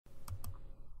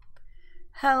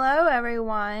Hello,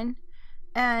 everyone,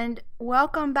 and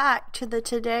welcome back to the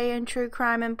Today in True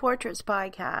Crime and Portraits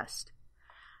podcast.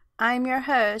 I'm your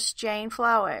host, Jane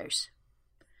Flowers.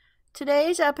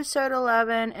 Today's episode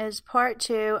 11 is part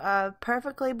 2 of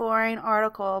Perefectly Boring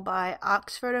article by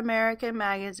Oxford American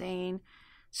Magazine,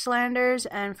 Slanders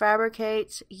and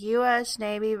Fabricates U.S.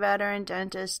 Navy veteran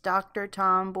dentist Dr.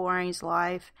 Tom Boring's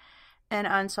life and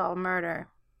unsolved murder.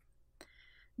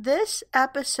 This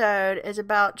episode is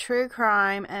about true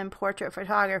crime and portrait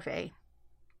photography.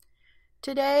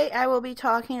 Today I will be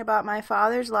talking about my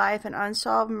father's life and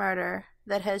unsolved murder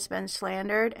that has been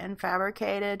slandered and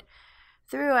fabricated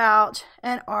throughout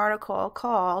an article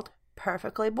called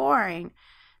Perefectly Boring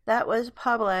that was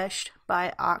published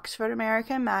by Oxford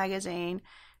American Magazine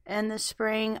in the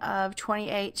spring of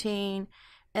 2018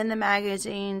 in the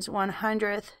magazine's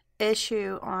 100th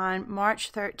issue on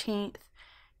March 13th,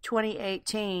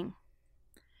 2018.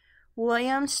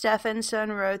 William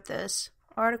Stephenson wrote this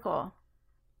article.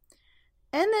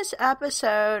 In this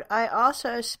episode, I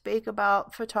also speak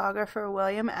about photographer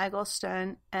William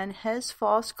Eggleston and his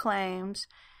false claims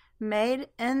made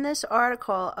in this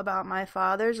article about my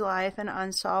father's life and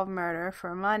unsolved murder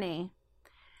for money.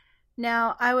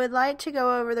 Now, I would like to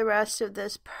go over the rest of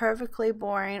this perfectly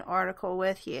boring article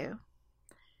with you.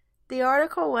 The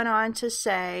article went on to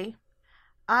say,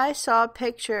 I saw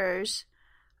pictures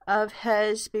of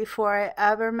his before I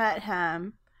ever met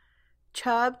him.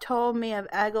 Chub told me of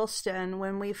Eggleston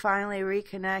when we finally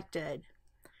reconnected.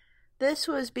 This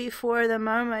was before the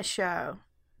MoMA show,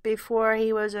 before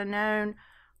he was a known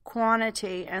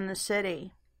quantity in the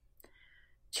city.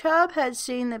 Chub had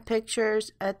seen the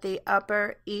pictures at the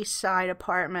Upper East Side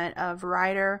apartment of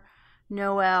writer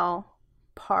Noel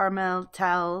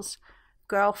Parmeltel's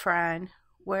girlfriend,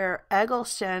 where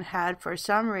Eggleston had, for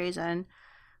some reason,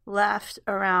 left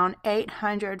around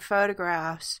 800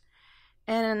 photographs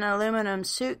in an aluminum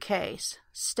suitcase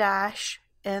stashed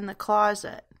in the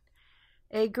closet.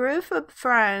 A group of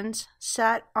friends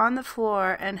sat on the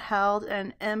floor and held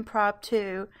an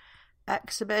impromptu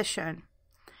exhibition.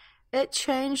 It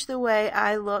changed the way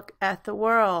I look at the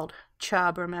world,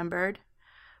 Chub remembered.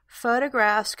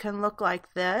 Photographs can look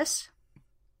like this.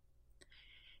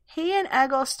 He and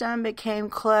Eggleston became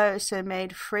close and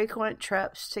made frequent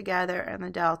trips together in the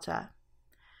Delta.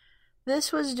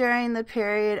 This was during the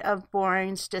period of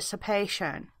Boring's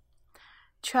dissipation.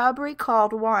 Chub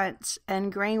recalled once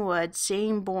in Greenwood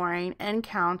seeing Boring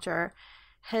encounter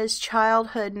his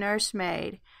childhood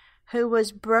nursemaid, who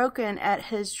was broken at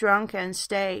his drunken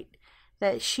state,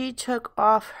 that she took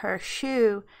off her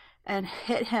shoe and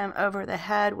hit him over the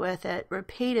head with it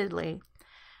repeatedly.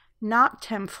 Knocked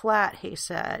him flat, he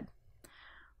said.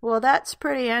 Well, that's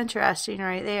pretty interesting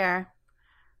right there.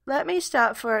 Let me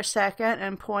stop for a second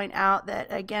and point out that,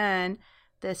 again,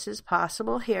 this is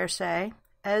possible hearsay,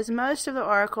 as most of the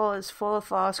article is full of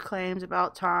false claims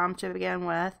about Tom to begin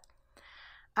with.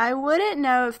 I wouldn't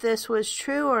know if this was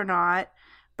true or not,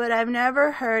 but I've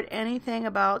never heard anything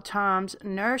about Tom's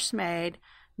nursemaid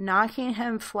knocking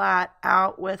him flat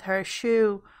out with her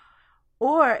shoe,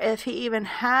 or if he even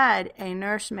had a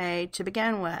nursemaid to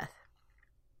begin with.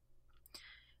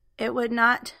 It would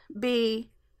not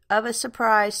be of a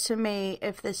surprise to me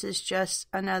if this is just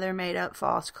another made-up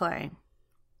false claim.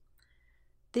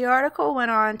 The article went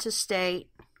on to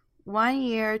state, one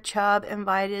year Chub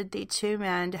invited the two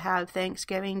men to have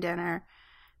Thanksgiving dinner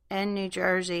in New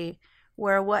Jersey,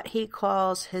 where what he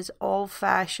calls his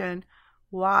old-fashioned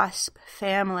WASP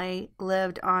family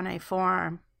lived on a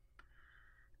farm.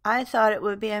 I thought it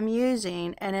would be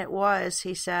amusing, and it was,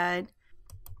 he said.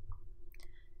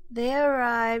 They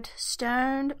arrived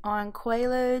stoned on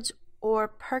Quaaludes or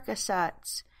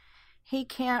Percocets. He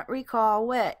can't recall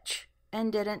which,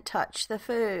 and didn't touch the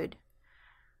food.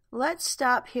 Let's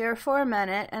stop here for a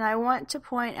minute, and I want to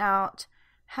point out,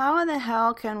 how in the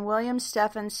hell can William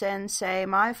Stephenson say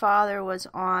my father was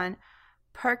on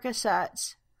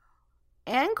Percocets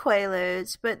and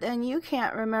Quaaludes, but then you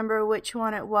can't remember which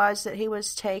one it was that he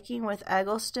was taking with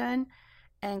Eggleston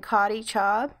and Cotty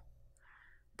Chub?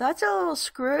 That's a little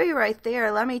screwy right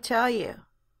there, let me tell you.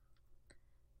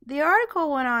 The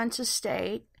article went on to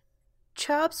state,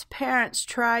 Chub's parents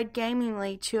tried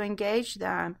gamingly to engage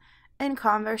them in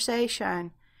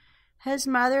conversation. His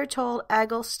mother told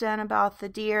Eggleston about the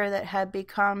deer that had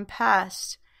become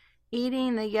pests,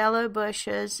 eating the yellow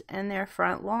bushes in their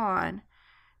front lawn.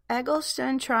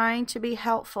 Eggleston, trying to be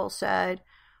helpful, said,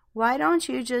 "Why don't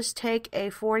you just take a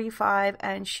 .45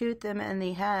 and shoot them in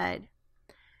the head?"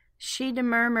 She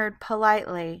demurred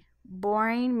politely.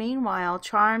 Boring, meanwhile,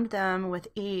 charmed them with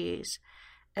ease.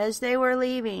 As they were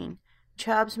leaving,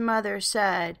 Chub's mother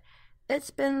said, It's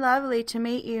been lovely to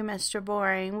meet you, Mr.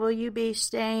 Boring. Will you be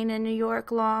staying in New York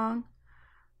long?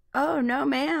 Oh, no,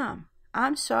 ma'am.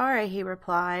 I'm sorry, he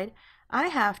replied. I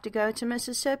have to go to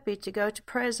Mississippi to go to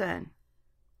prison.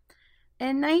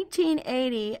 In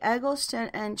 1980, Eggleston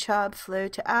and Chub flew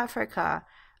to Africa.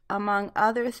 Among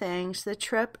other things, the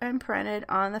trip imprinted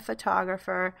on the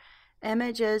photographer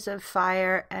images of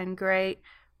fire and great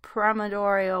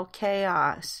primordial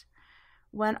chaos.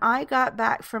 When I got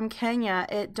back from Kenya,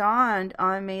 it dawned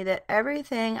on me that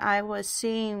everything I was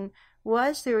seeing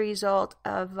was the result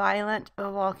of violent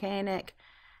volcanic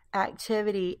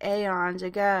activity aeons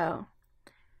ago.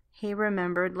 He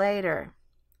remembered later.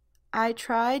 I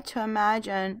tried to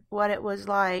imagine what it was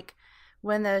like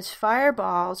when those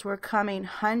fireballs were coming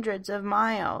hundreds of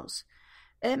miles.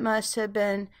 It must have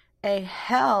been a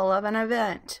hell of an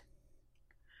event.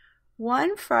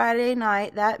 One Friday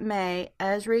night that May,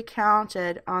 as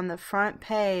recounted on the front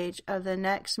page of the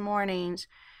next morning's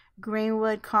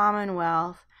Greenwood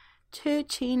Commonwealth, 2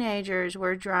 teenagers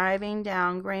were driving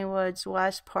down Greenwood's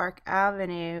West Park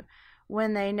Avenue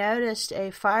when they noticed a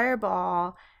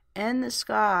fireball in the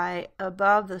sky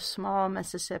above the small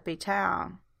Mississippi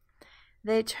town.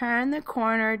 They turned the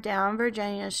corner down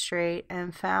Virginia Street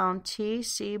and found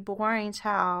T.C. Boring's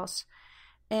house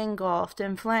engulfed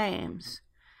in flames.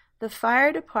 The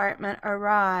fire department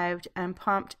arrived and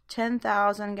pumped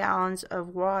 10,000 gallons of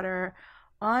water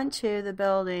onto the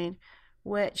building,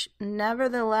 which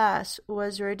nevertheless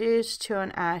was reduced to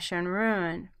an ashen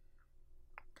ruin.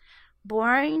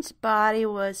 Boring's body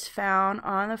was found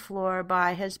on the floor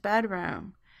by his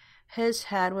bedroom. His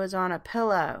head was on a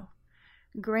pillow.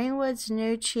 Greenwood's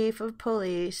new chief of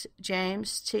police,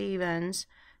 James Stevens,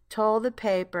 told the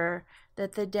paper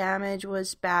that the damage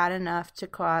was bad enough to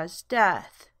cause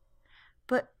death,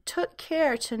 but took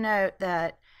care to note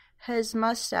that his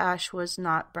mustache was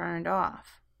not burned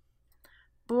off.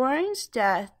 Boring's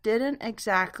death didn't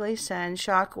exactly send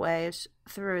shockwaves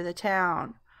through the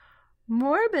town.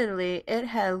 Morbidly, it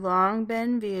had long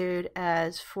been viewed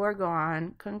as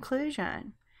foregone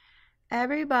conclusion.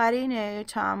 Everybody knew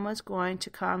Tom was going to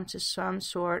come to some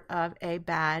sort of a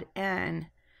bad end.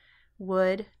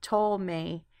 Wood told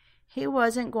me he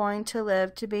wasn't going to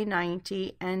live to be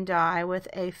 90 and die with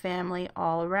a family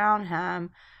all around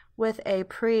him, with a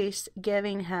priest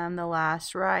giving him the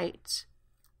last rites.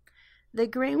 The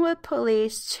Greenwood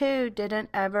police, too, didn't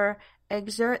ever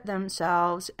exert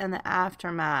themselves in the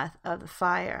aftermath of the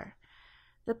fire.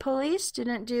 The police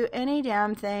didn't do any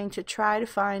damn thing to try to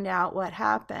find out what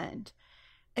happened.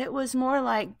 It was more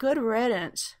like good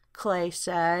riddance, Clay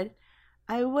said.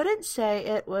 I wouldn't say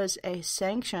it was a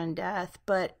sanctioned death,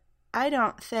 but I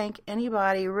don't think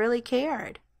anybody really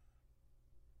cared.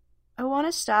 I want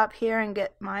to stop here and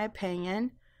get my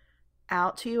opinion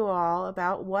out to you all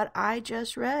about what I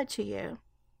just read to you.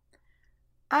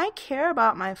 I care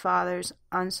about my father's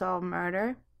unsolved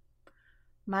murder.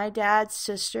 My dad's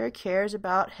sister cares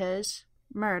about his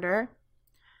murder.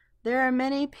 There are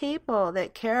many people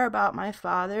that care about my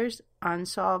father's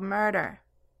unsolved murder.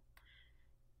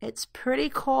 It's pretty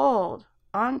cold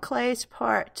on Clay's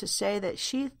part to say that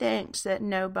she thinks that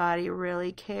nobody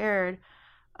really cared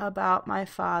about my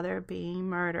father being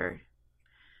murdered.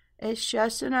 It's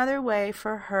just another way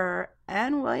for her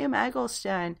and William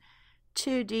Eggleston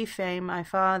to defame my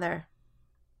father.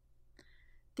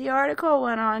 The article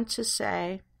went on to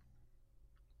say,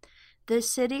 the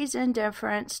city's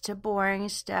indifference to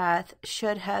Boring's death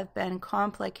should have been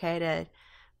complicated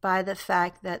by the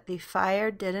fact that the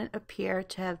fire didn't appear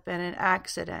to have been an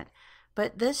accident,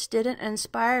 but this didn't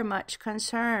inspire much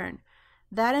concern.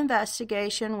 That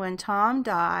investigation when Tom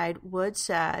died, Wood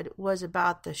said, was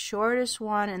about the shortest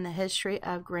one in the history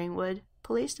of Greenwood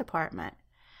Police Department.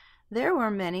 There were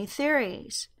many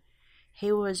theories.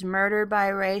 He was murdered by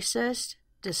a racist,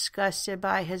 disgusted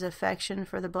by his affection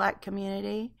for the black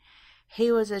community. He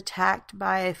was attacked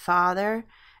by a father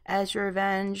as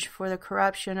revenge for the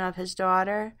corruption of his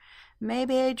daughter.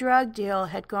 Maybe a drug deal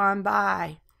had gone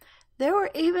by. There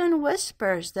were even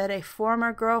whispers that a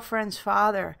former girlfriend's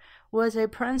father was a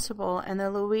principal in the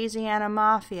Louisiana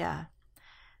Mafia.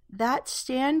 That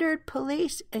standard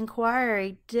police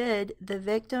inquiry, did the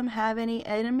victim have any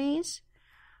enemies,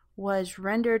 was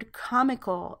rendered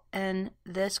comical in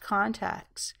this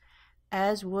context.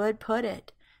 As Wood put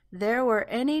it, there were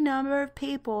any number of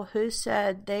people who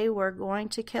said they were going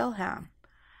to kill him.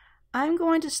 I'm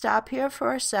going to stop here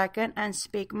for a second and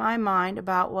speak my mind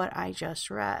about what I just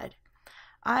read.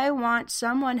 I want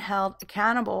someone held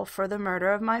accountable for the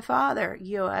murder of my father,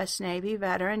 U.S. Navy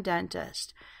veteran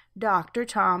dentist, Dr.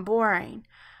 Tom Boring.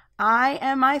 I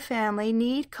and my family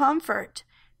need comfort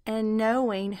in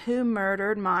knowing who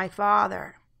murdered my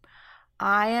father.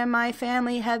 I and my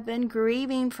family have been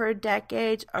grieving for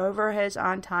decades over his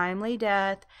untimely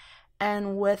death,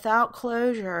 and without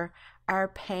closure, our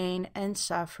pain and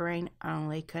suffering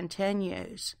only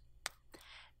continues.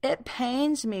 It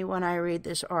pains me when I read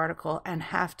this article and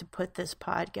have to put this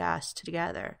podcast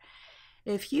together.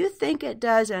 If you think it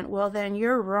doesn't, well, then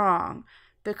you're wrong,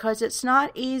 because it's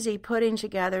not easy putting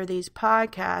together these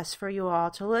podcasts for you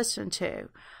all to listen to.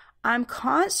 I'm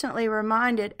constantly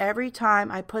reminded every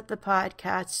time I put the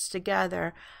podcasts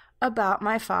together about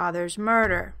my father's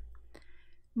murder.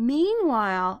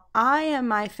 Meanwhile, I and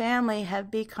my family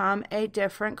have become a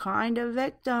different kind of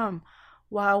victim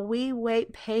while we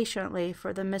wait patiently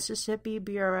for the Mississippi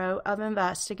Bureau of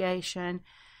Investigation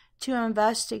to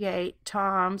investigate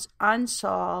Tom's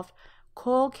unsolved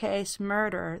cold case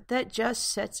murder that just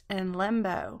sits in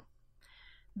limbo.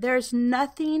 There's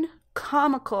nothing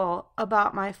comical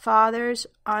about my father's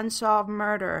unsolved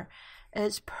murder,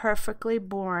 as Perefectly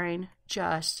Boring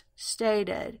just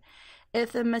stated.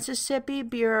 If the Mississippi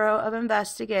Bureau of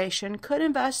Investigation could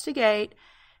investigate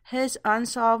his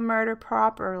unsolved murder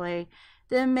properly,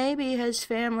 then maybe his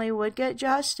family would get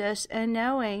justice in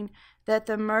knowing that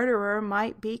the murderer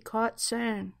might be caught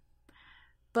soon.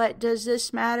 But does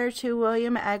this matter to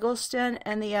William Eggleston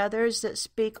and the others that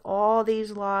speak all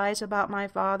these lies about my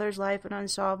father's life and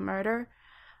unsolved murder?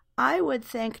 I would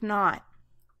think not.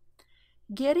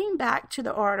 Getting back to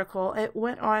the article, it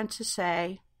went on to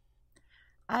say,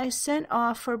 I sent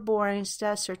off for Boring's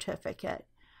death certificate.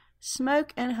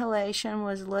 Smoke inhalation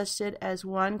was listed as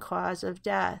one cause of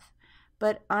death,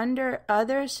 but under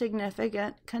other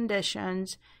significant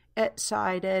conditions, it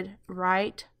cited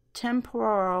right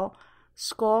temporal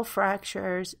skull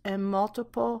fractures and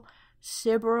multiple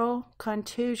cerebral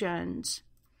contusions.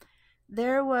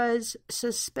 There was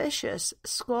suspicious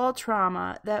skull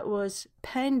trauma that was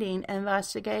pending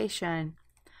investigation.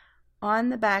 On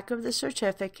the back of the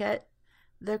certificate,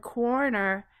 the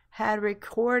coroner had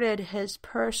recorded his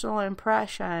personal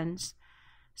impressions.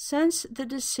 Since the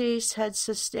deceased had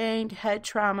sustained head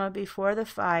trauma before the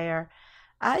fire,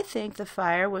 I think the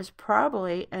fire was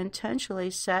probably intentionally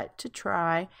set to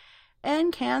try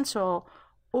and cancel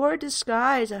or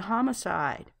disguise a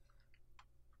homicide.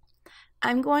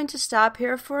 I'm going to stop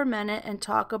here for a minute and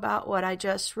talk about what I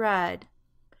just read.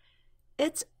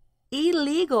 It's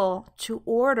illegal to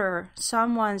order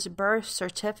someone's birth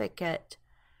certificate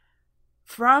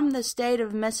from the state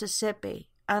of Mississippi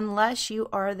unless you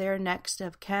are their next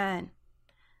of kin.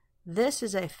 This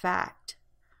is a fact.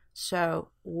 So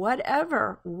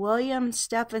whatever William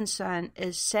Stephenson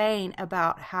is saying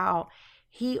about how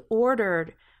he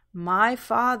ordered my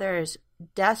father's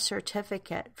death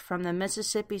certificate from the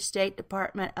Mississippi State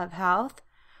Department of Health,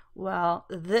 well,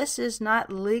 this is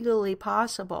not legally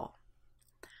possible.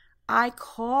 I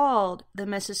called the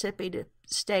Mississippi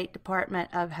State Department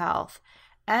of Health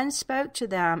and spoke to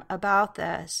them about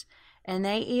this, and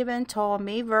they even told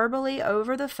me verbally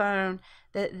over the phone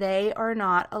that they are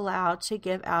not allowed to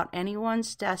give out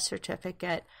anyone's death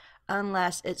certificate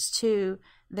unless it's to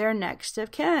their next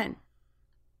of kin.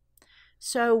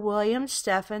 So William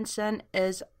Stephenson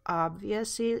is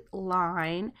obviously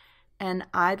lying, and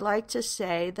I'd like to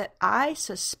say that I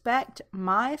suspect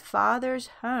my father's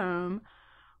home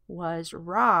was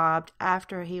robbed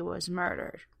after he was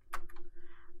murdered.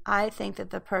 I think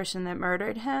that the person that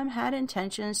murdered him had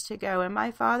intentions to go in my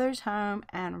father's home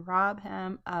and rob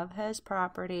him of his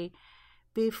property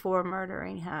before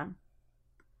murdering him.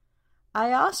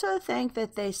 I also think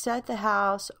that they set the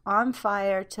house on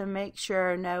fire to make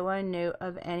sure no one knew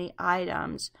of any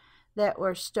items that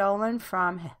were stolen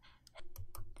from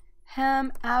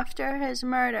him after his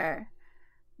murder.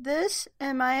 This,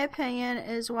 in my opinion,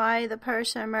 is why the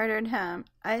person murdered him.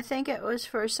 I think it was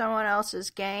for someone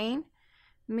else's gain,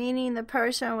 meaning the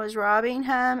person was robbing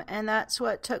him and that's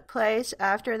what took place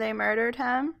after they murdered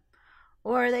him,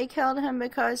 or they killed him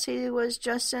because he was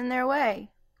just in their way.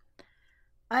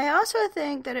 I also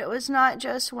think that it was not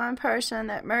just one person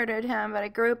that murdered him, but a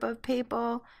group of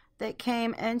people that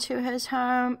came into his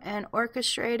home and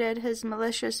orchestrated his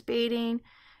malicious beating,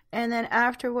 and then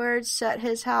afterwards set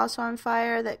his house on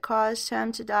fire that caused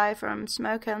him to die from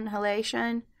smoke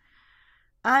inhalation.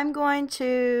 I'm going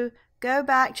to go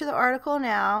back to the article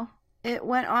now. It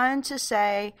went on to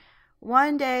say,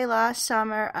 one day last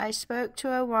summer I spoke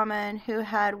to a woman who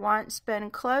had once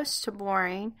been close to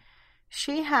Boring.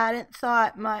 She hadn't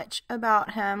thought much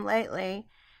about him lately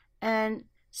and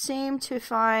seemed to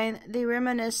find the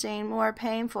reminiscing more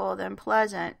painful than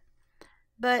pleasant.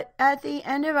 But at the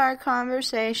end of our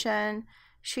conversation,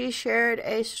 she shared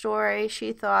a story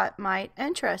she thought might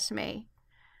interest me.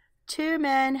 2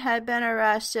 men had been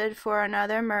arrested for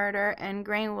another murder in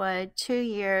Greenwood 2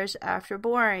 years after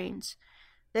Boring's.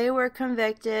 They were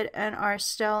convicted and are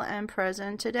still in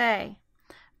prison today.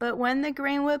 But when the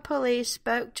Greenwood police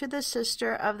spoke to the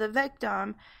sister of the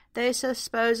victim, they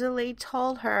supposedly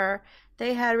told her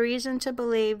they had reason to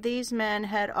believe these men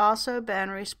had also been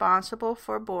responsible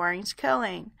for Boring's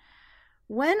killing.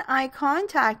 When I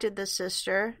contacted the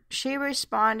sister, she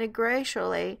responded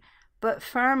graciously, but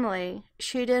firmly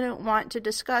she didn't want to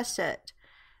discuss it.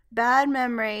 Bad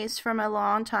memories from a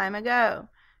long time ago,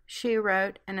 she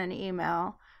wrote in an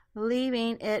email,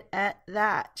 leaving it at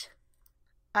that.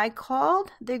 I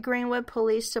called the Greenwood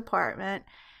Police Department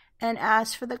and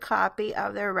asked for the copy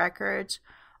of their records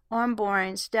on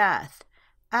Boring's death.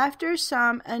 After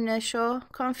some initial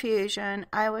confusion,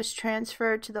 I was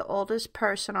transferred to the oldest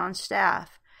person on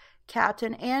staff,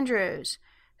 Captain Andrews,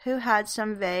 who had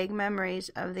some vague memories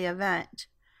of the event.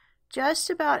 Just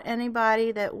about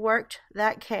anybody that worked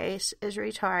that case is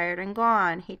retired and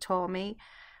gone, he told me.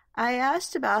 I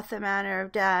asked about the manner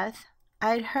of death.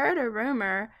 I'd heard a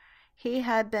rumor he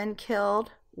had been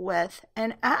killed with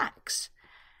an axe.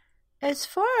 As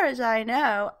far as I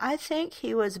know, I think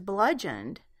he was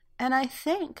bludgeoned, and I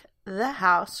think the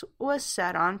house was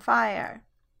set on fire.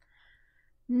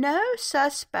 No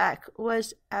suspect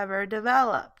was ever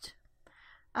developed.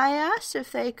 I asked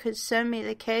if they could send me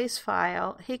the case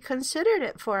file. He considered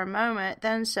it for a moment,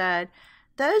 then said,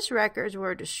 "Those records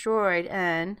were destroyed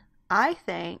in, I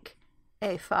think,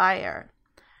 a fire."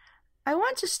 I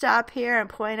want to stop here and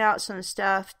point out some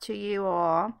stuff to you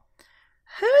all.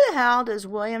 Who the hell does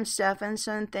William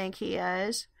Stephenson think he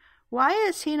is? Why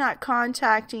is he not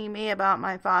contacting me about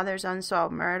my father's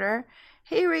unsolved murder?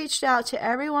 He reached out to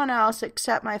everyone else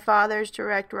except my father's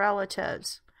direct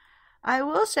relatives. I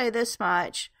will say this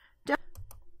much. Don't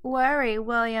worry,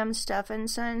 William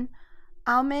Stephenson.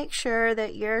 I'll make sure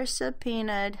that you're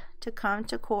subpoenaed to come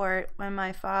to court when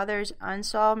my father's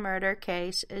unsolved murder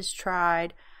case is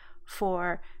tried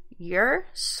for your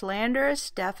slanderous,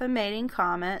 defamating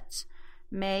comments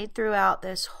made throughout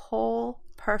this whole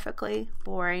perfectly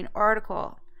boring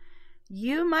article.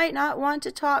 You might not want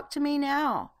to talk to me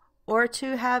now, or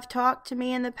to have talked to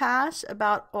me in the past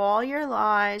about all your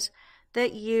lies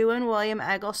that you and William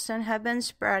Eggleston have been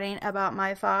spreading about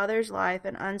my father's life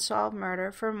and unsolved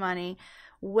murder for money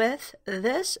with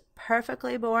this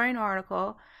perfectly boring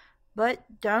article.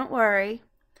 But don't worry,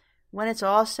 when it's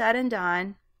all said and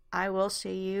done, I will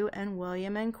see you and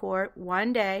William in court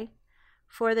one day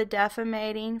for the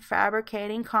defamating,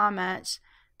 fabricating comments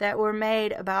that were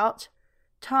made about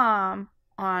Tom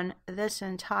on this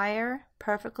entire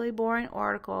perfectly boring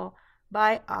article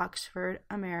by Oxford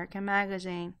American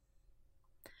Magazine.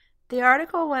 The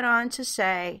article went on to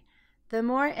say, the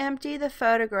more empty the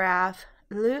photograph,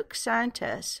 Luke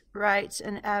Santos writes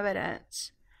in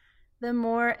evidence, the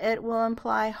more it will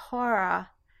imply horror.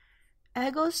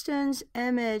 Eggleston's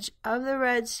image of the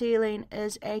red ceiling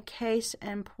is a case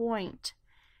in point.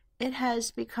 It has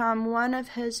become one of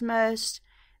his most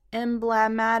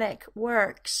emblematic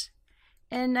works.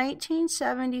 In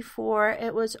 1974,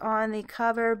 it was on the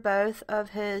cover both of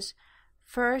his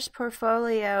first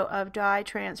portfolio of dye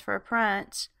transfer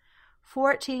prints,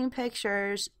 14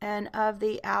 pictures, and of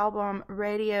the album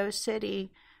Radio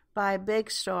City by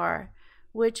Big Star,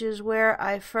 which is where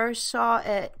I first saw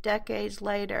it decades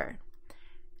later.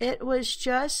 It was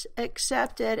just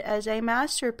accepted as a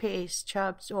masterpiece,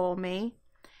 Chub told me,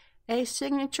 a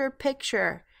signature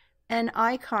picture, an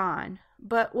icon,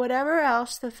 but whatever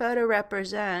else the photo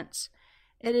represents,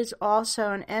 it is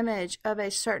also an image of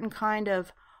a certain kind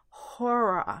of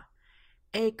horror,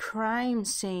 a crime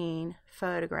scene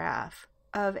photograph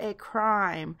of a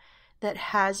crime that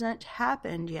hasn't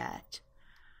happened yet.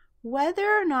 Whether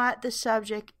or not the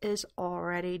subject is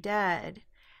already dead,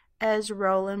 as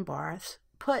Roland Barthes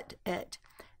put it,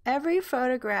 every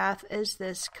photograph is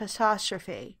this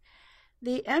catastrophe.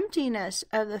 The emptiness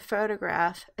of the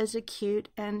photograph is acute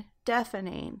and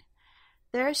deafening.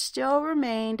 There still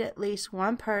remained at least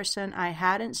one person I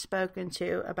hadn't spoken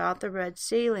to about the red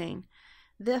ceiling,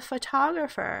 the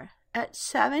photographer. At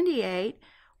 78,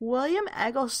 William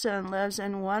Eggleston lives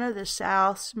in one of the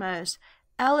South's most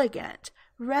elegant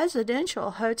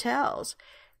residential hotels,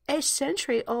 a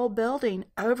century-old building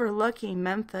overlooking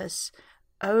Memphis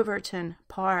Overton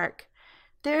Park.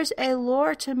 There's a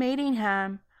lure to meeting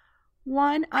him,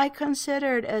 one I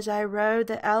considered as I rode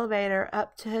the elevator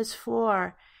up to his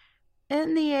floor.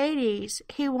 In the 80s,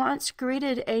 he once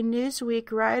greeted a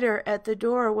Newsweek writer at the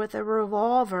door with a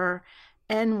revolver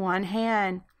in one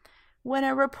hand. When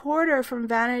a reporter from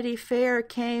Vanity Fair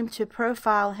came to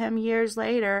profile him years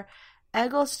later,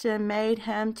 Eggleston made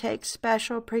him take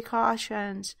special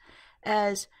precautions,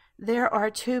 as there are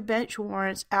 2 bench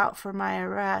warrants out for my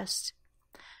arrest.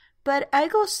 But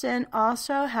Eggleston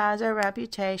also has a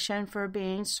reputation for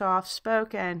being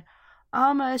soft-spoken,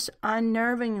 almost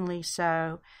unnervingly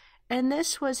so, and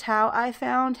this was how I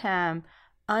found him,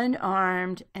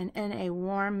 unarmed and in a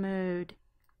warm mood.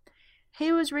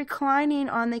 He was reclining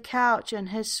on the couch in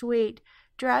his suite,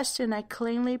 dressed in a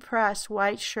cleanly pressed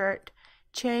white shirt,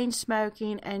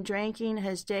 chain-smoking and drinking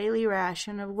his daily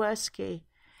ration of whiskey.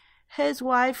 His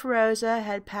wife Rosa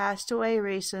had passed away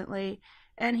recently,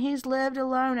 and he's lived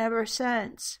alone ever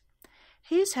since.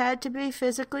 He's had to be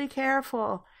physically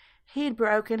careful. He'd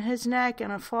broken his neck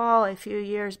in a fall a few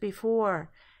years before,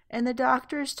 and the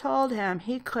doctors told him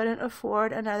he couldn't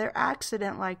afford another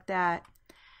accident like that.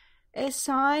 A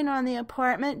sign on the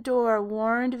apartment door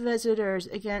warned visitors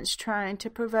against trying to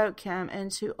provoke him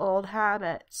into old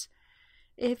habits.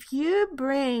 If you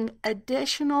bring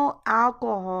additional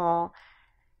alcohol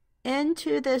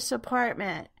into this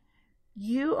apartment,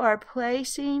 you are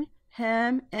placing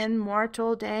him in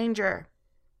mortal danger.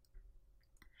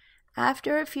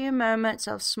 After a few moments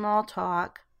of small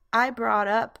talk, I brought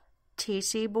up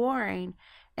T.C. Boring,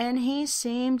 and he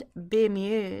seemed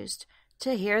bemused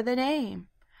to hear the name.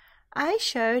 I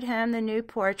showed him the new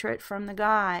portrait from the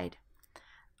guide.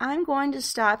 I'm going to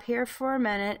stop here for a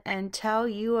minute and tell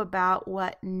you about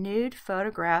what nude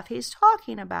photograph he's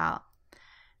talking about.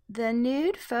 The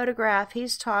nude photograph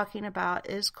he's talking about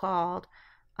is called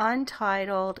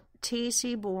Untitled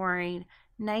T.C. Boring,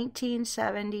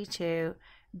 1972,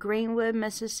 Greenwood,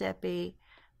 Mississippi,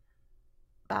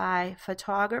 by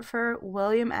photographer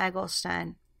William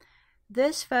Eggleston.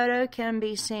 This photo can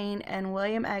be seen in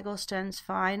William Eggleston's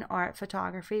fine art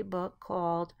photography book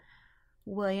called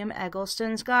William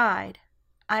Eggleston's Guide.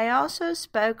 I also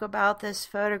spoke about this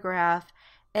photograph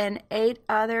and 8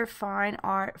 other fine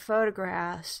art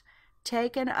photographs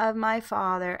taken of my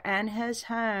father and his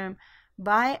home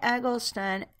by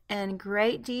Eggleston in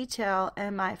great detail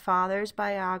in my father's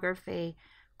biography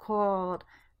called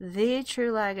The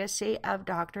True Legacy of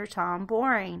Dr. Tom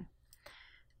Boring.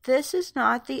 This is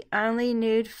not the only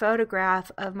nude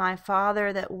photograph of my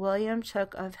father that William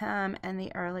took of him in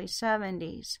the early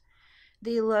 70s.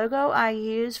 The logo I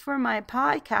use for my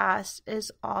podcast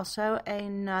is also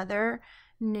another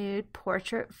nude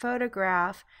portrait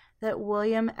photograph that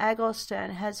William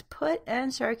Eggleston has put in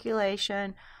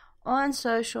circulation on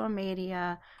social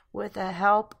media with the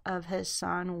help of his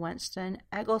son Winston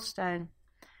Eggleston.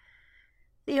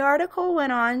 The article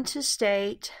went on to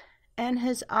state, and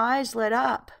his eyes lit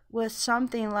up with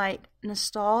something like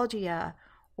nostalgia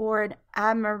or an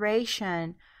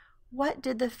admiration. What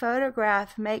did the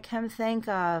photograph make him think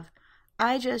of?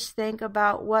 I just think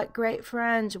about what great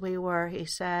friends we were, he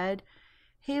said.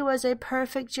 He was a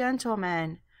perfect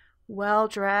gentleman,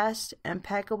 well-dressed,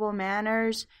 impeccable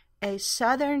manners, a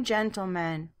Southern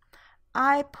gentleman.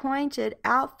 I pointed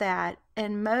out that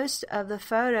in most of the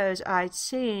photos I'd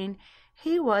seen,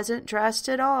 he wasn't dressed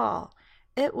at all.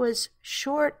 It was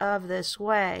short of this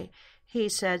way, he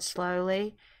said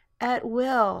slowly, at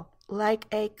will, like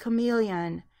a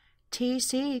chameleon.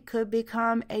 T.C. could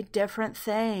become a different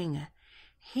thing.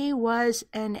 He was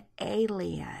an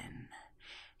alien.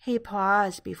 He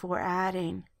paused before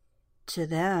adding, to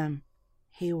them,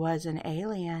 he was an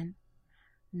alien.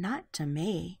 Not to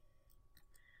me.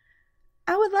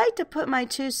 I would like to put my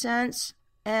 2 cents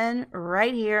in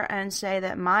right here and say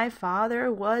that my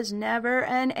father was never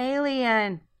an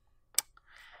alien.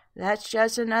 That's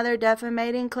just another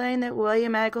defamating claim that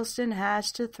William Eggleston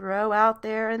has to throw out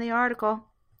there in the article.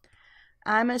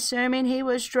 I'm assuming he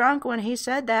was drunk when he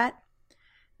said that.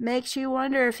 Makes you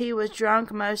wonder if he was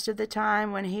drunk most of the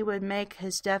time when he would make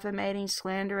his defamating,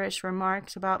 slanderous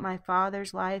remarks about my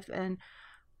father's life and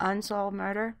unsolved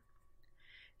murder.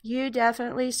 You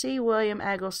definitely see William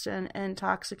Eggleston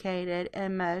intoxicated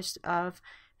in most of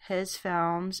his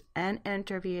films and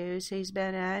interviews he's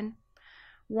been in.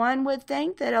 One would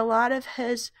think that a lot of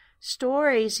his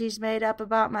stories he's made up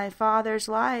about my father's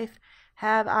life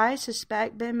have, I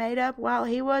suspect, been made up while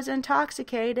he was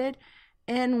intoxicated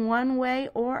in one way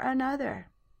or another.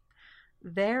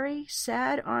 Very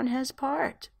sad on his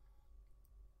part.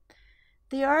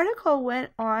 The article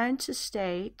went on to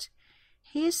state,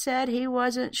 he said he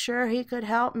wasn't sure he could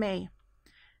help me.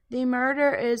 The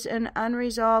murder is an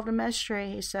unresolved mystery,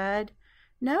 he said.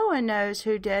 No one knows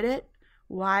who did it,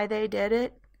 why they did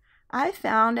it. I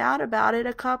found out about it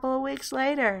a couple of weeks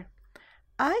later.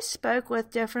 I spoke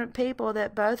with different people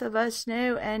that both of us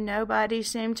knew, and nobody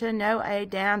seemed to know a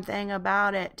damn thing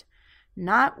about it.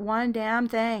 Not one damn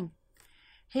thing.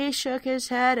 He shook his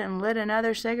head and lit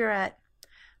another cigarette.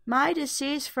 My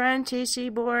deceased friend T.C.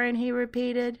 Boring, he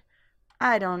repeated.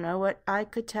 I don't know what I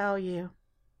could tell you.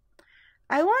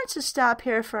 I want to stop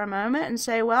here for a moment and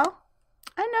say, well,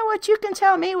 I know what you can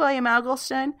tell me, William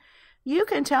Eggleston. You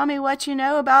can tell me what you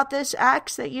know about this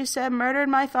axe that you said murdered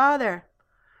my father.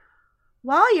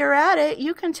 While you're at it,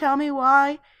 you can tell me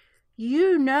why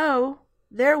you know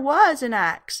there was an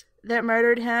axe that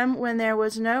murdered him when there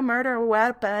was no murder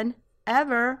weapon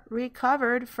ever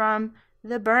recovered from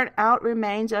the burnt-out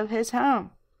remains of his home.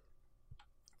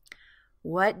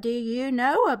 What do you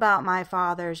know about my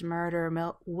father's murder,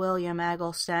 William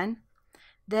Eggleston,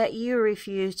 that you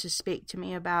refuse to speak to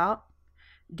me about?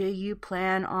 Do you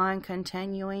plan on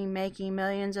continuing making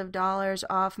millions of dollars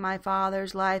off my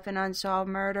father's life and unsolved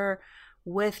murder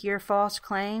with your false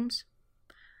claims?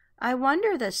 I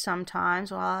wonder this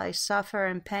sometimes while I suffer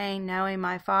in pain knowing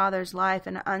my father's life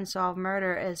and unsolved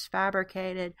murder is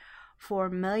fabricated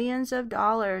for millions of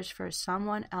dollars for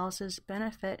someone else's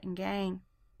benefit and gain.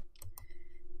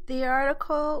 The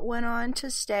article went on to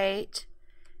state,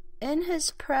 in his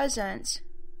presence,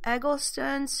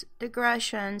 Eggleston's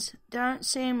digressions don't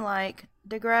seem like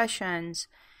digressions.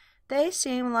 They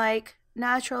seem like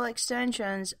natural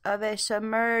extensions of a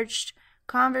submerged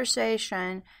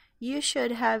conversation you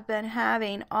should have been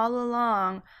having all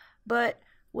along, but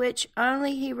which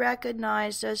only he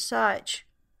recognized as such.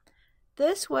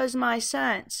 This was my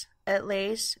sense, at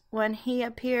least, when he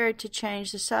appeared to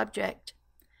change the subject.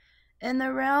 In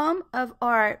the realm of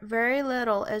art, very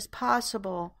little is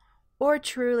possible or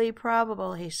truly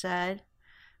probable, he said.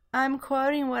 I'm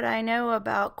quoting what I know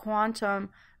about quantum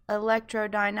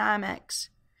electrodynamics.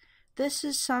 This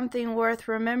is something worth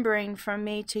remembering from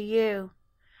me to you.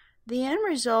 The end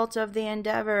result of the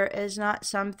endeavor is not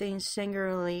something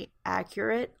singularly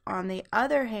accurate. On the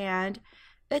other hand,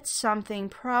 it's something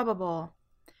probable.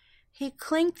 He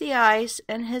clinked the ice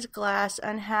in his glass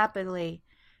unhappily,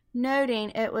 noting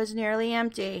it was nearly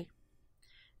empty.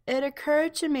 It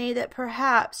occurred to me that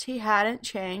perhaps he hadn't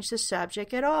changed the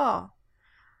subject at all.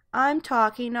 I'm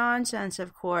talking nonsense,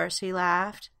 of course, he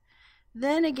laughed.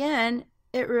 Then again,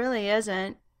 it really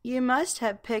isn't. You must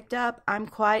have picked up I'm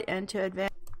quite into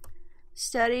advanced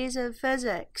studies of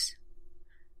physics.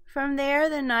 From there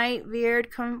the night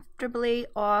veered comfortably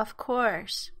off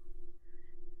course.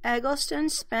 Eggleston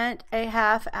spent a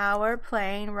half-hour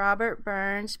playing Robert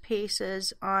Burns'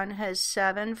 pieces on his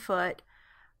 7-foot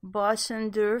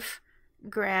Bossendorf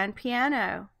grand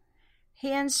piano.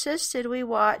 He insisted we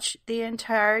watch the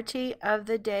entirety of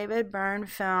the David Byrne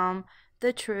film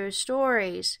The True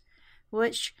Stories,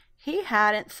 which he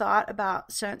hadn't thought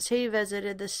about since he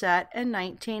visited the set in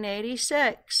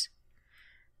 1986.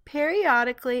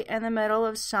 Periodically, in the middle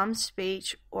of some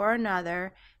speech or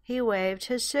another, he waved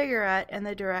his cigarette in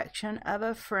the direction of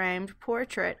a framed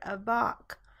portrait of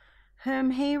Bach,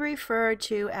 whom he referred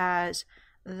to as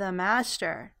the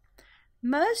master.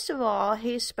 Most of all,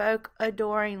 he spoke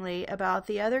adoringly about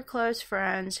the other close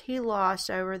friends he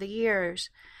lost over the years,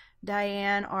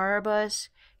 Diane Arbus,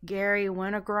 Gary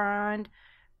Winogrand,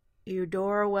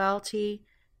 Eudora Welty,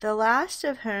 the last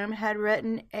of whom had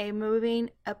written a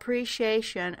moving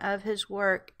appreciation of his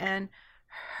work in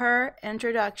her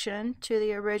introduction to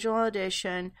the original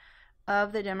edition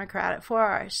of The Democratic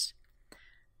Forest.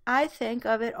 I think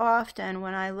of it often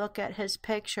when I look at his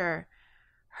picture,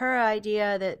 her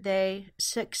idea that they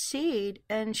succeed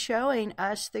in showing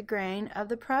us the grain of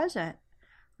the present,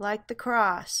 like the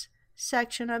cross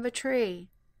section of a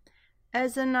tree.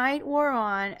 As the night wore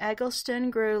on,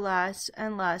 Eggleston grew less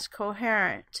and less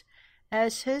coherent,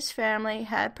 as his family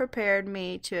had prepared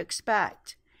me to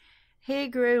expect. He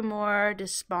grew more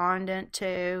despondent,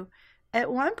 too. At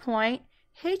one point,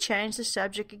 he changed the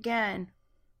subject again,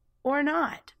 or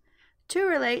not, to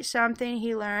relate something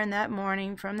he learned that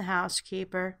morning from the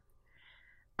housekeeper.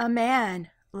 A man,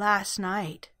 last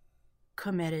night,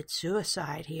 committed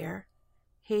suicide here,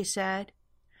 he said,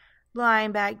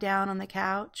 lying back down on the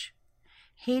couch.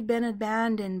 He'd been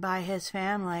abandoned by his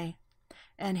family,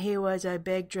 and he was a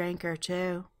big drinker,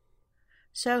 too.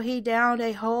 So he downed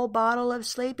a whole bottle of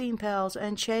sleeping pills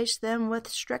and chased them with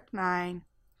strychnine.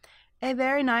 A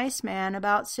very nice man,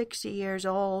 about 60 years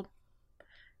old.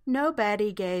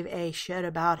 Nobody gave a shit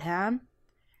about him.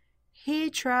 He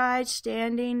tried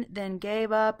standing, then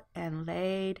gave up and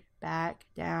laid back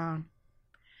down.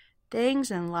 Things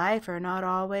in life are not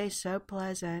always so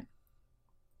pleasant.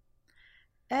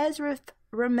 As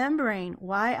remembering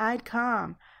why I'd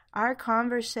come, our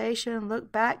conversation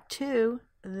looked back to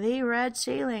the red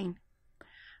ceiling.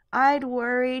 I'd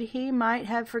worried he might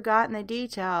have forgotten the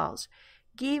details,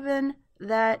 given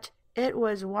that it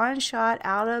was one shot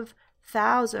out of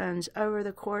thousands over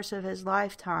the course of his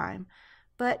lifetime,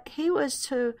 but he was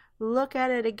to look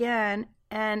at it again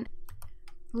and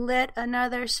lit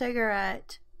another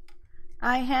cigarette.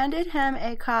 I handed him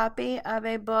a copy of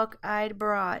a book I'd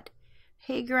brought.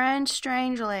 He grinned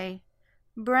strangely.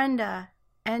 Brenda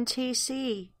and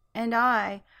T.C. and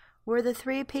I were the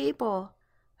 3 people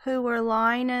who were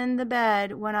lying in the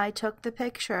bed when I took the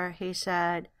picture, he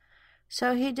said.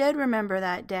 So he did remember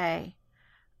that day.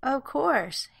 Of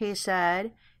course, he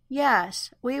said.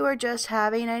 Yes, we were just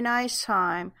having a nice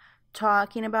time,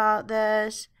 talking about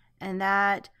this and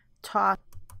that, talk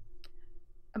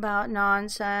about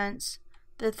nonsense.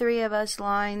 The 3 of us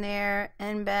lying there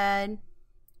in bed.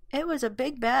 It was a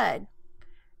big bed.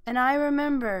 And I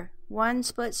remember, one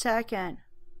split second,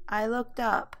 I looked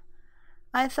up.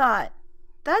 I thought,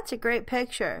 that's a great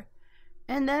picture.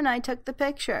 And then I took the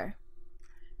picture.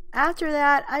 After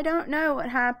that, I don't know what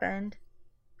happened.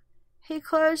 He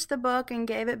closed the book and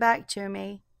gave it back to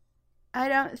me. I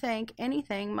don't think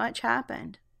anything much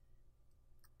happened.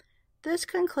 This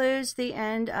concludes the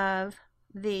end of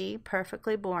the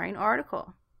Perfectly Boring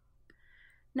article.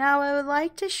 Now I would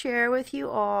like to share with you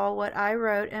all what I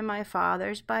wrote in my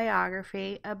father's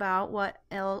biography about what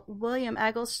William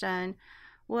Eggleston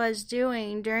was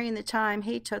doing during the time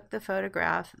he took the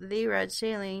photograph, The Red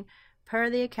Ceiling, per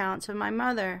the accounts of my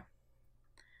mother.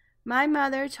 My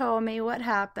mother told me what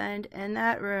happened in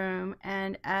that room,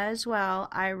 and as well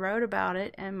I wrote about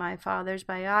it in my father's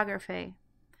biography.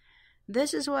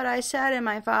 This is what I said in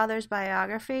my father's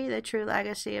biography, The True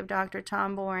Legacy of Dr.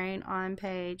 Tom Boring, on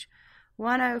page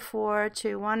 104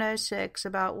 to 106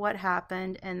 about what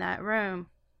happened in that room.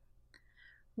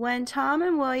 When Tom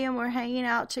and William were hanging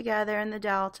out together in the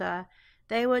Delta,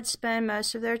 they would spend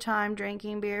most of their time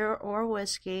drinking beer or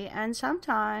whiskey, and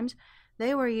sometimes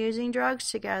they were using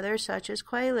drugs together, such as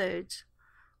Quaaludes,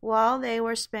 while they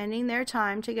were spending their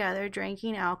time together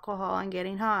drinking alcohol and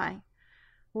getting high.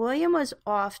 William was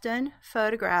often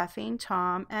photographing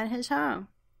Tom and his home.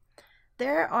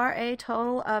 There are a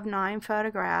total of 9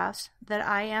 photographs that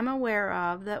I am aware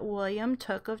of that William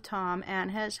took of Tom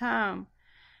and his home.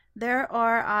 There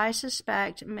are, I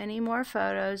suspect, many more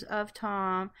photos of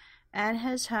Tom and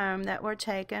his home that were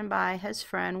taken by his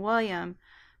friend William,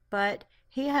 but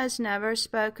he has never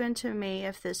spoken to me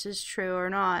if this is true or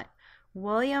not.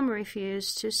 William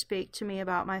refused to speak to me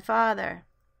about my father.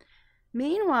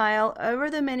 Meanwhile, over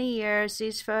the many years,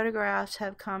 these photographs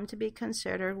have come to be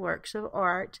considered works of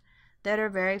art that are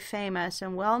very famous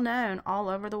and well known all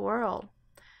over the world.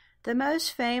 The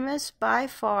most famous by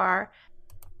far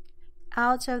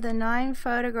out of the 9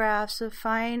 photographs of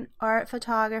fine art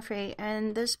photography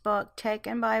in this book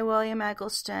taken by William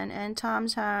Eggleston in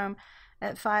Tom's home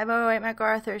at 508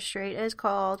 MacArthur Street is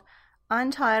called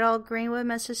Untitled, Greenwood,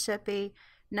 Mississippi,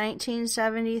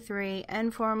 1973,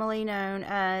 informally known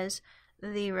as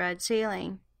The Red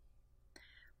Ceiling.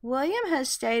 William has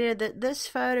stated that this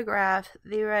photograph,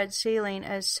 The Red Ceiling,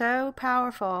 is so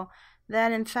powerful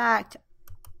that in fact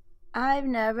I've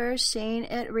never seen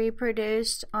it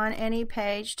reproduced on any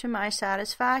page to my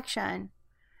satisfaction.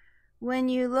 When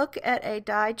you look at a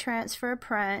dye transfer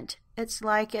print, it's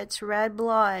like it's red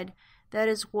blood that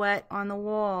is wet on the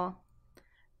wall.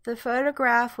 The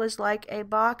photograph was like a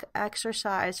Bach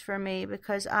exercise for me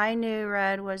because I knew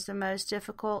red was the most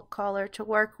difficult color to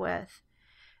work with.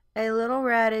 A little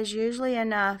red is usually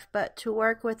enough, but to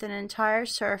work with an entire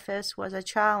surface was a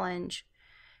challenge.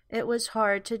 It was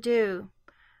hard to do.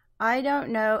 I don't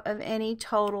know of any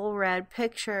total red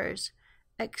pictures,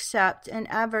 except in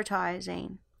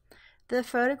advertising. The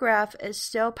photograph is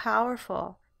still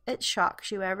powerful. It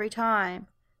shocks you every time.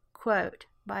 Quote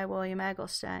by William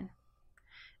Eggleston.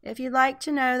 If you'd like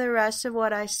to know the rest of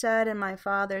what I said in my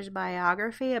father's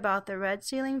biography about the red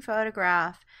ceiling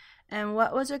photograph and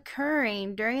what was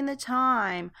occurring during the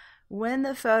time when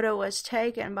the photo was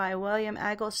taken by William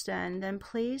Eggleston, then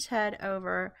please head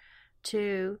over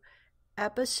to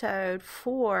episode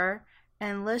 4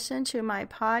 and listen to my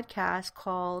podcast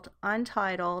called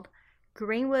Untitled,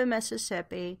 Greenwood,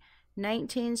 Mississippi,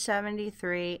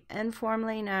 1973,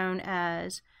 informally known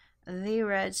as The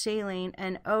Red Ceiling,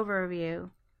 an overview.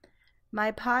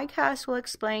 My podcast will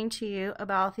explain to you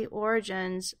about the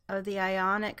origins of the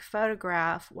ionic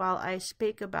photograph while I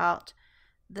speak about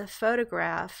the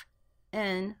photograph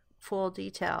in full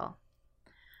detail.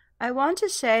 I want to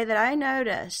say that I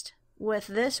noticed with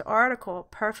this article,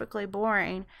 Perfectly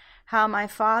Boring, how my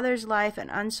father's life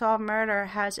and unsolved murder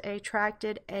has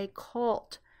attracted a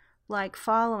cult-like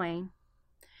following.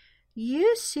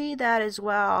 You see that as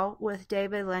well with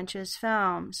David Lynch's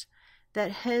films,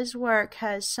 that his work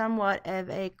has somewhat of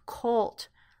a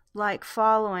cult-like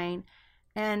following,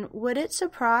 And would it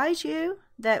surprise you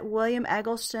that William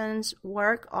Eggleston's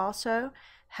work also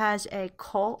has a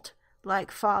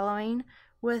cult-like following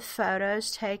with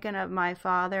photos taken of my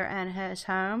father and his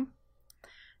home?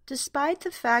 Despite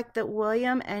the fact that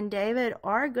William and David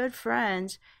are good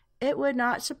friends, it would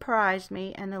not surprise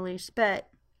me in the least bit.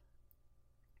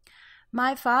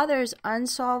 My father's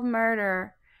unsolved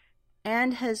murder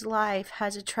and his life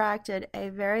has attracted a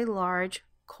very large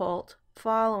cult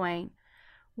following.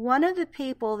 One of the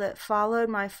people that followed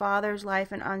my father's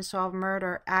life and unsolved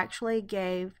murder actually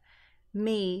gave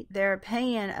me their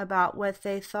opinion about what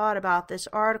they thought about this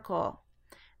article,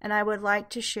 and I would like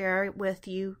to share with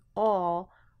you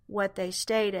all what they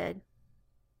stated.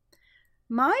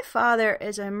 My father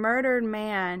is a murdered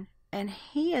man, and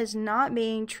he is not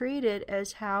being treated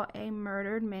as how a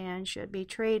murdered man should be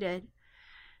treated.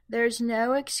 There's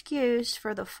no excuse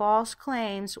for the false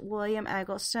claims William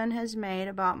Eggleston has made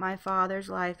about my father's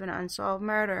life and unsolved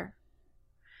murder.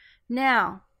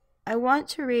 Now, I want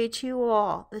to read to you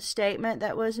all the statement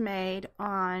that was made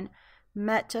on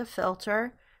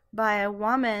Metafilter by a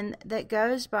woman that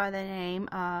goes by the name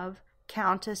of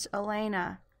Countess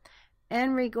Elena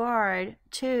in regard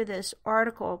to this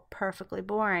article, Perfectly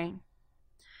Boring.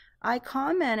 I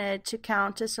commented to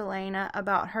Countess Elena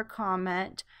about her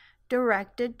comment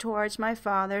directed towards my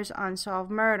father's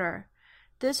unsolved murder.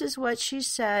 This is what she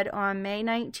said on May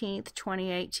 19th,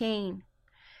 2018.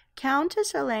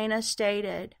 Countess Elena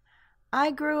stated,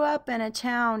 "I grew up in a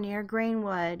town near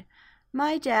Greenwood.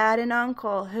 My dad and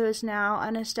uncle, who is now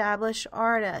an established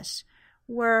artist,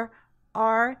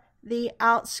 are the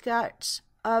outskirts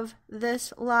of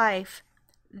this life.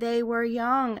 They were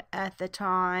young at the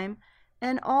time,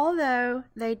 and although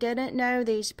they didn't know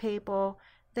these people,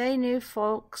 they knew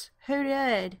folks who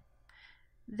did.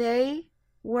 They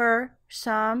were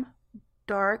some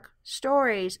dark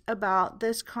stories about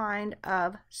this kind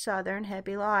of Southern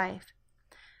hippie life.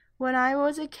 When I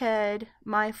was a kid,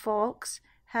 my folks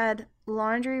had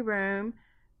laundry room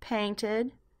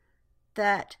painted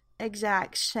that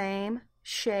exact same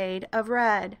shade of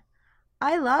red.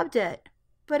 I loved it,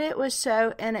 but it was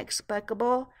so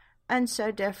inexplicable and so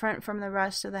different from the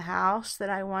rest of the house that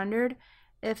I wondered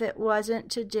if it wasn't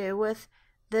to do with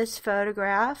this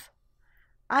photograph.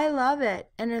 I love it,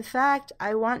 and in fact,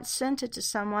 I once sent it to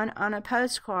someone on a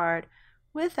postcard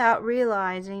without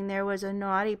realizing there was a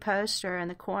naughty poster in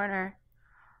the corner."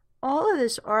 All of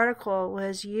this article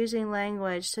was using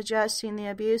language suggesting the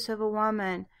abuse of a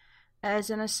woman as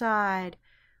an aside,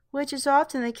 which is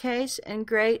often the case in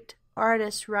great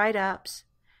artist write-ups.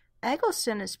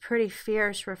 Eggleston is pretty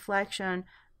fierce reflection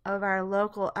of our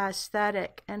local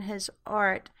aesthetic and his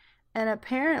art, and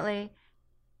apparently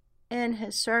in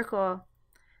his circle.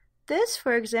 This,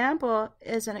 for example,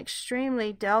 is an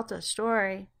extremely Delta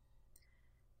story.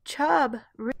 Chub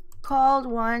recalled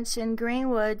once in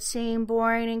Greenwood seeing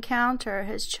Boring encounter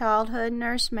his childhood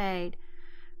nursemaid,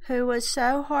 who was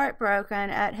so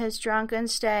heartbroken at his drunken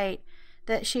state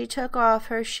that she took off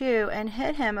her shoe and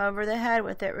hit him over the head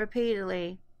with it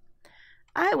repeatedly.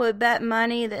 I would bet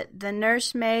money that the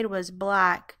nursemaid was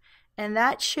black, and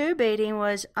that shoe beating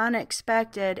was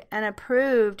unexpected and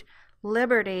approved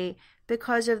liberty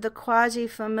because of the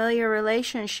quasi-familiar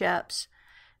relationships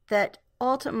that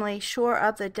ultimately shore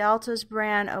up the Delta's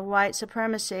brand of white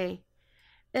supremacy.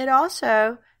 It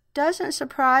also doesn't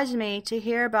surprise me to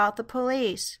hear about the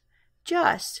police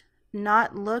just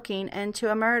not looking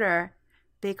into a murder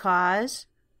because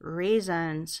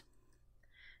reasons.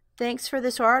 Thanks for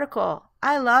this article.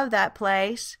 I love that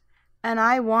place, and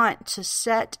I want to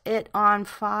set it on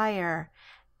fire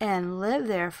and live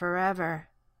there forever,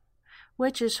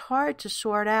 which is hard to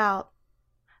sort out,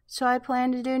 so I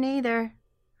plan to do neither.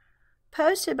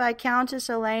 Posted by Countess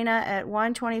Elena at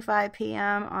 1:25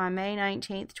 p.m. on May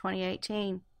 19th,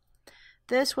 2018.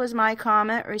 This was my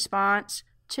comment response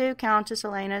to Countess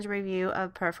Elena's review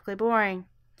of Perfectly Boring.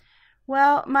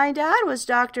 Well, my dad was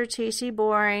Dr. T.C.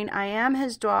 Boring. I am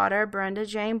his daughter, Brenda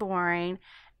Jane Boring,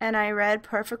 and I read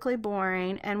Perfectly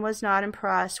Boring and was not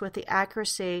impressed with the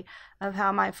accuracy of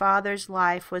how my father's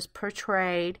life was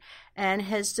portrayed and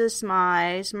his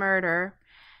demise, murder.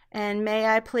 And may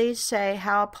I please say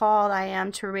how appalled I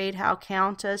am to read how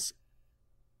Countess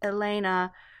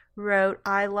Elena wrote,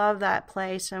 "I love that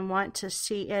place and want to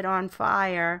see it on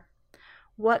fire."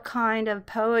 What kind of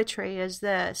poetry is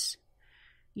this?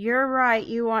 You're right,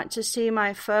 you want to see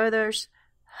my father's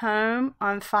home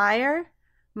on fire?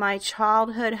 My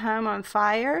childhood home on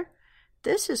fire?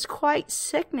 This is quite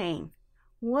sickening.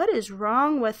 What is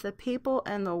wrong with the people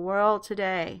in the world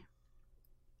today?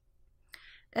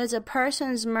 Is a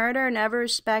person's murder never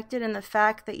respected in the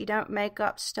fact that you don't make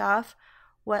up stuff?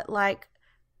 What, like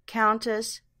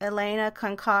Countess Elena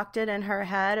concocted in her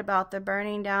head about the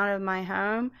burning down of my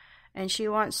home, and she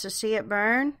wants to see it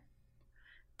burn?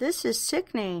 This is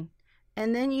sickening.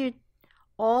 And then you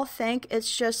all think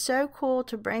it's just so cool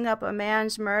to bring up a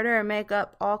man's murder and make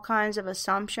up all kinds of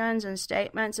assumptions and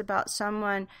statements about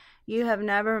someone you have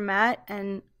never met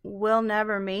and will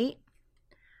never meet?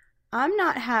 I'm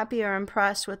not happy or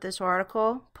impressed with this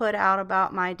article put out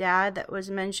about my dad that was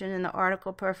mentioned in the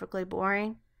article Perfectly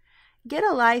Boring. Get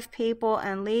a life, people,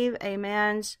 and leave a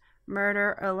man's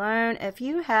murder alone if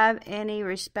you have any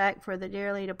respect for the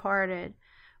dearly departed,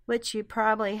 which you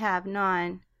probably have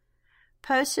none.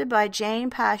 Posted by Jane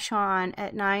Pashon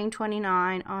at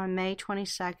 9:29 on May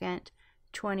 22nd,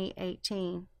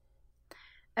 2018.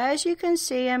 As you can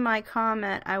see in my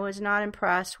comment, I was not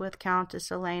impressed with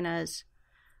Countess Elena's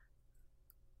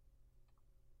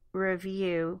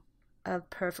review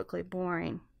of Perfectly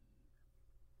Boring.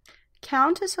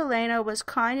 Countess Elena was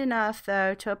kind enough,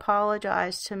 though, to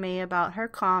apologize to me about her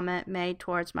comment made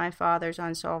towards my father's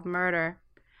unsolved murder.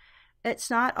 It's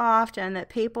not often that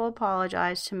people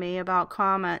apologize to me about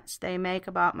comments they make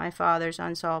about my father's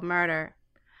unsolved murder.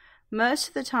 Most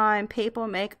of the time, people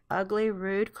make ugly,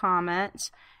 rude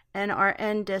comments and are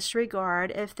in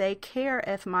disregard if they care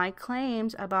if my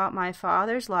claims about my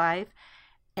father's life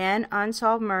and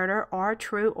unsolved murder are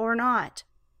true or not.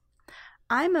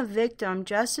 I'm a victim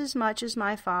just as much as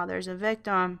my father's a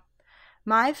victim.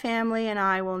 My family and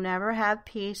I will never have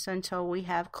peace until we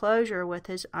have closure with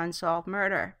his unsolved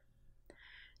murder.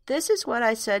 This is what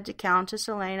I said to Countess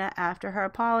Elena after her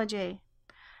apology.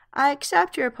 I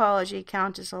accept your apology,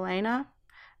 Countess Elena.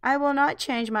 I will not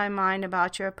change my mind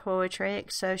about your poetry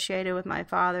associated with my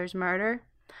father's murder.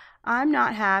 I'm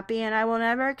not happy, and I will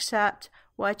never accept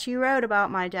what you wrote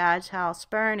about my dad's house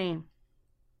burning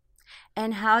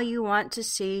and how you want to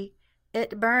see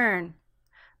it burn.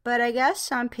 But I guess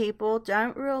some people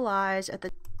don't realize at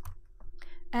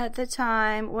the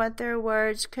time what their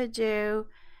words could do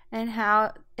and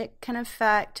how it can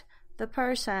affect the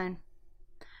person.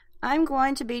 I'm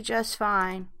going to be just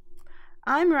fine.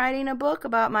 I'm writing a book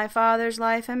about my father's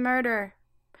life and murder.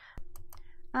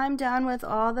 I'm done with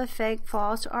all the fake,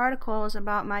 false articles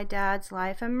about my dad's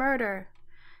life and murder.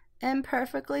 In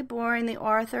Perfectly Boring, the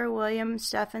author William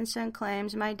Stephenson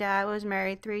claims my dad was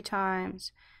married 3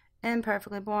 times. In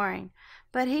Perfectly Boring.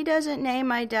 But he doesn't name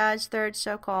my dad's third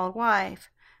so-called wife,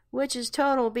 which is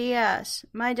total BS.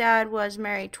 My dad was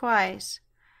married twice.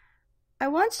 I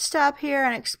want to stop here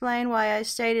and explain why I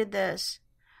stated this.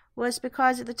 Was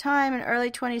because at the time in early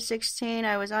 2016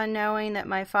 I was unknowing that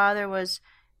my father was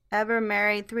ever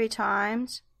married 3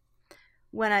 times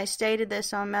when I stated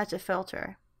this on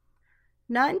Metafilter.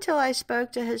 Not until I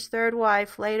spoke to his third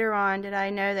wife later on did I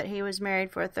know that he was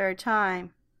married for a 3rd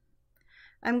time.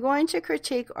 I'm going to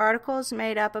critique articles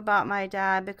made up about my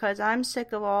dad because I'm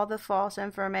sick of all the false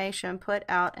information put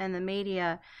out in the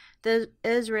media that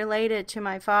is related to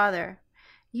my father.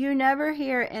 You never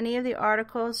hear any of the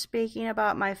articles speaking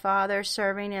about my father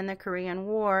serving in the Korean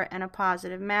War in a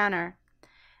positive manner.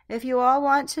 If you all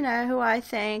want to know who I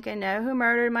think and know who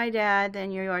murdered my dad,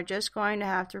 then you are just going to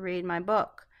have to read my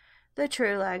book, The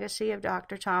True Legacy of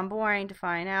Dr. Tom Boring, to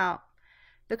find out.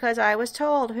 Because I was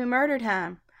told who murdered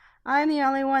him. I'm the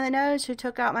only one that knows who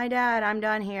took out my dad. I'm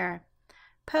done here.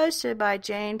 Posted by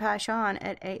Jane Pashon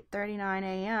at 8:39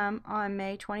 a.m. on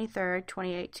May 23,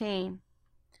 2018.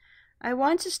 I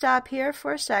want to stop here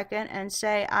for a second and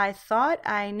say I thought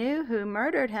I knew who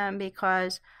murdered him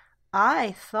because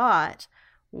I thought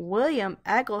William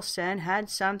Eggleston had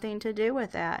something to do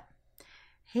with that.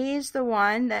 He's the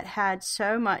one that had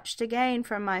so much to gain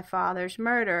from my father's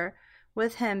murder,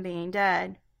 with him being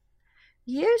dead.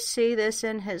 You see this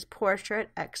in his portrait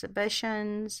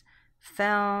exhibitions,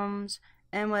 films,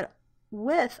 and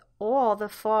with all the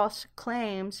false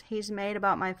claims he's made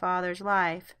about my father's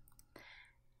life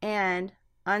and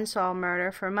unsolved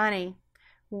murder for money,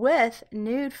 with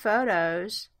nude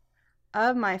photos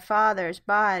of my father's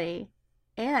body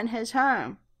and his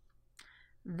home.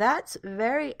 That's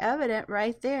very evident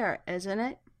right there, isn't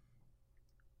it?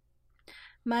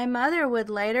 My mother would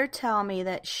later tell me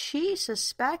that she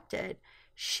suspected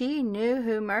she knew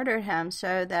who murdered him,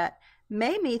 so that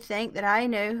made me think that I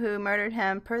knew who murdered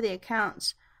him per the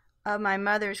accounts of my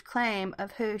mother's claim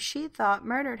of who she thought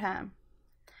murdered him.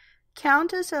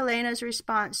 Countess Elena's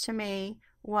response to me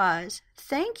was,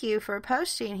 "Thank you for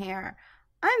posting here.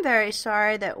 I'm very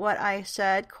sorry that what I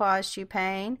said caused you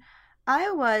pain.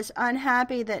 I was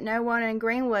unhappy that no one in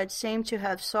Greenwood seemed to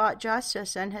have sought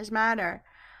justice in his matter.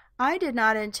 I did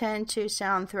not intend to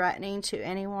sound threatening to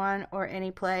anyone or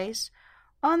any place.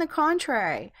 On the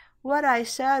contrary, What I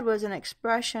said was an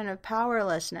expression of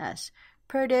powerlessness,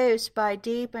 produced by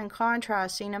deep and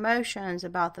contrasting emotions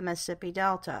about the Mississippi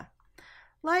Delta.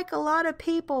 Like a lot of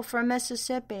people from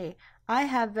Mississippi, I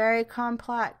have very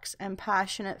complex and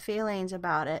passionate feelings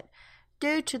about it,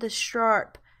 due to the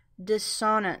sharp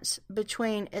dissonance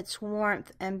between its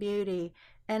warmth and beauty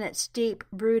and its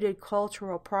deep-rooted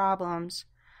cultural problems.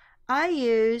 I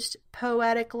used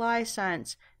poetic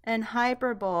license and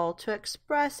hyperbole to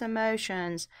express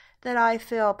emotions that I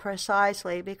feel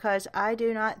precisely because I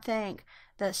do not think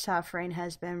that suffering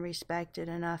has been respected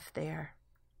enough there.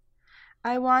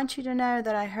 I want you to know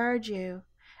that I heard you,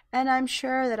 and I'm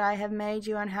sure that I have made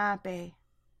you unhappy.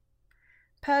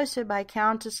 Posted by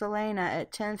Countess Elena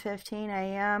at 10:15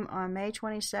 a.m. on May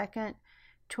 22nd,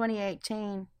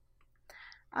 2018.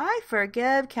 I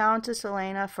forgive Countess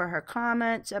Elena for her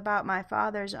comments about my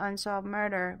father's unsolved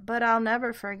murder, but I'll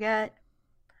never forget.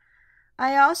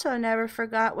 I also never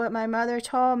forgot what my mother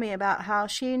told me about how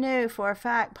she knew for a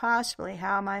fact possibly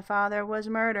how my father was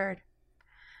murdered.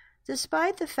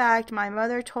 Despite the fact my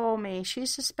mother told me she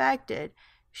suspected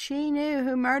she knew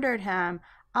who murdered him,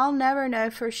 I'll never know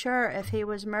for sure if he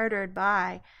was murdered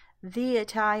by the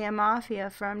Italian Mafia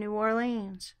from New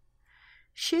Orleans.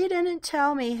 She didn't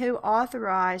tell me who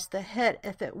authorized the hit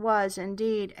if it was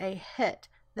indeed a hit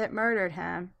that murdered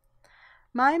him.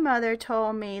 My mother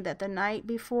told me that the night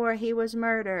before he was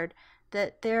murdered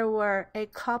that there were a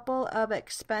couple of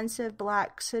expensive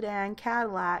black sedan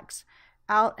Cadillacs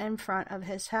out in front of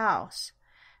his house.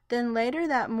 Then later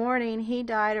that morning he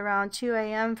died around 2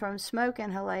 a.m. from smoke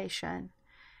inhalation.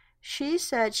 She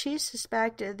said she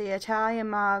suspected the Italian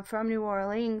mob from New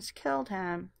Orleans killed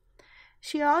him.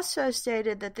 She also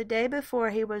stated that the day before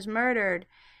he was murdered,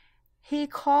 he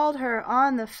called her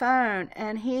on the phone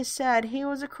and he said he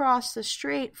was across the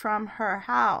street from her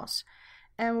house.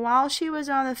 And while she was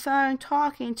on the phone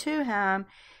talking to him,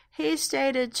 he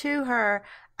stated to her,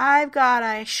 "I've got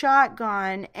a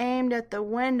shotgun aimed at the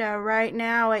window right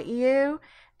now at you,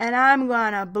 and I'm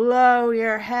going to blow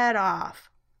your head off."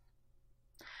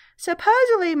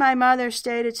 Supposedly, my mother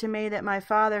stated to me that my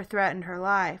father threatened her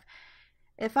life.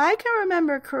 If I can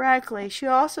remember correctly, she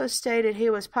also stated he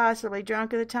was possibly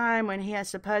drunk at the time when he had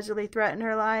supposedly threatened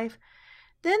her life.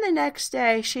 Then the next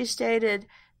day, she stated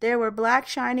there were black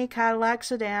shiny Cadillac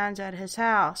sedans at his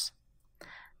house.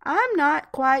 I'm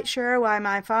not quite sure why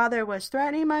my father was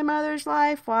threatening my mother's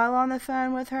life while on the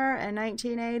phone with her in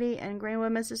 1980 in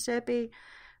Greenwood, Mississippi,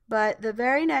 but the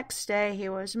very next day he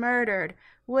was murdered,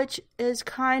 which is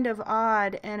kind of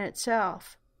odd in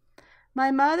itself. My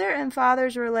mother and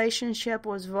father's relationship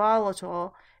was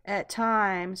volatile at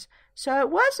times, so it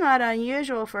was not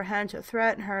unusual for him to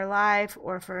threaten her life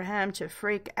or for him to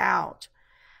freak out.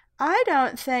 I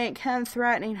don't think him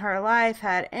threatening her life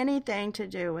had anything to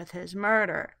do with his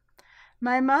murder.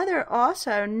 My mother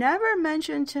also never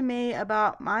mentioned to me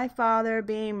about my father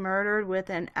being murdered with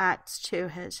an axe to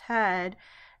his head,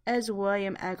 as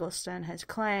William Eggleston has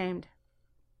claimed.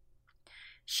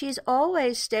 She's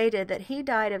always stated that he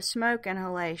died of smoke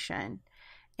inhalation,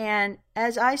 and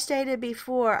as I stated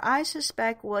before, I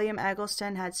suspect William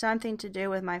Eggleston had something to do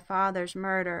with my father's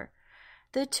murder.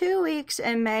 The 2 weeks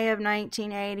in May of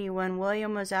 1980 when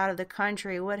William was out of the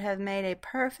country would have made a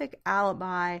perfect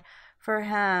alibi for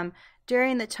him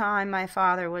during the time my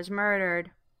father was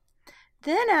murdered.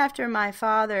 Then after my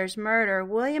father's murder,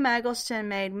 William Eggleston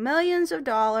made millions of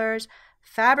dollars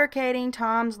fabricating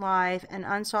Tom's life and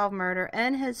unsolved murder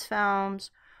in his films,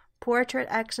 portrait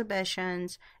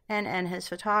exhibitions, and in his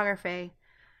photography.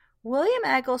 William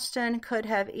Eggleston could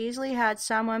have easily had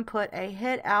someone put a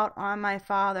hit out on my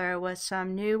father with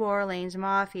some New Orleans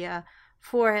mafia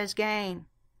for his gain.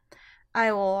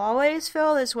 I will always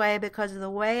feel this way because of the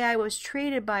way I was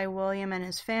treated by William and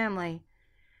his family.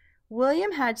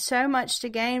 William had so much to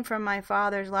gain from my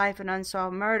father's life and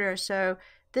unsolved murder, so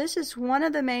this is one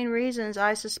of the main reasons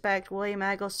I suspect William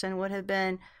Eggleston would have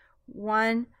been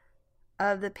one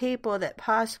of the people that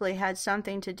possibly had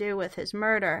something to do with his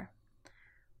murder.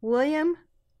 William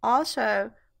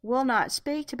also will not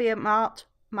speak to me about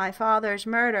my father's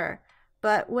murder,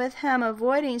 but with him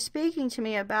avoiding speaking to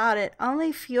me about it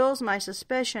only fuels my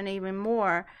suspicion even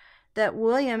more that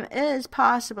William is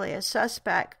possibly a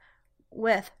suspect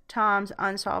with Tom's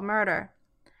unsolved murder.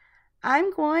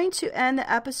 I'm going to end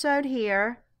the episode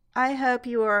here. I hope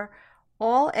you are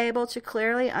all able to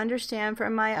clearly understand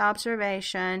from my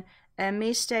observation and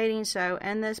me stating so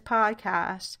in this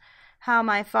podcast how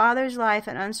my father's life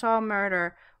and unsolved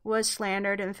murder was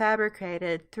slandered and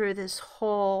fabricated through this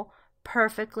whole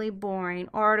perfectly boring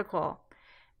article.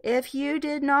 If you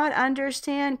did not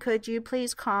understand, could you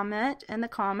please comment in the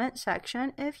comment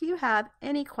section if you have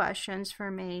any questions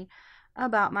for me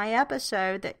about my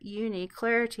episode that you need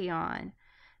clarity on.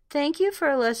 Thank you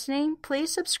for listening.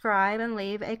 Please subscribe and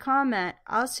leave a comment.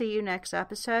 I'll see you next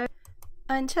episode.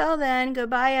 Until then,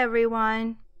 goodbye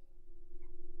everyone.